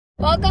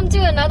Welcome to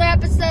another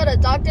episode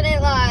of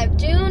DoctorNateLive,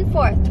 June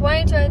 4th,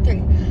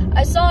 2023.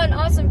 I saw an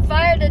awesome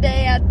fire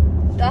today at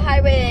the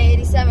Highway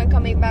 87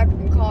 coming back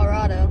from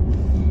Colorado.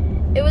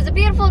 It was a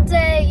beautiful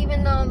day,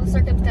 even though the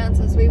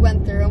circumstances we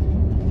went through.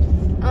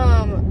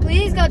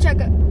 Please go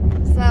check out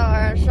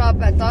our shop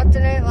at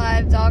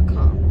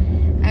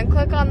DoctorNateLive.com and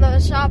click on the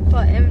shop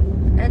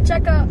button and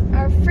check out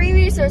our free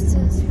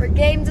resources for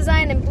game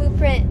design and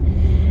blueprint,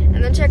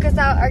 and then check us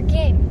out our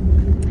game.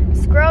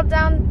 Scroll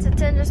down to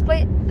Tinder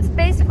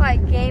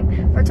Spaceflight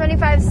game for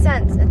 25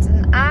 cents. It's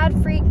an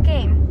ad-free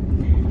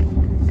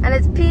game, and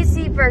it's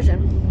PC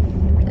version.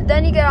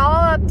 Then you get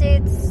all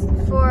updates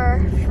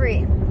for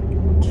free.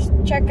 Just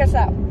check us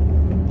out.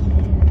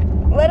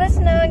 Let us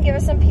know and give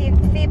us some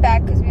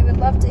feedback, because we would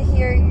love to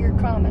hear your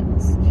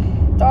comments.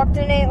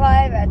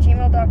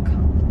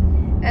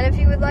 DoctorNateLive@gmail.com. And if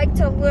you would like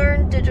to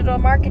learn digital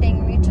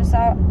marketing, reach us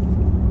out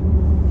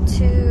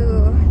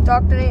to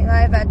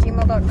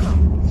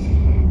DoctorNateLive@gmail.com.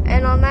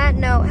 And on that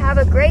note, have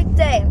a great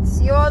day, and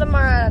see you all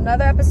tomorrow at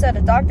another episode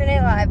of Dr.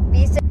 Nate Live.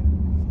 Be safe.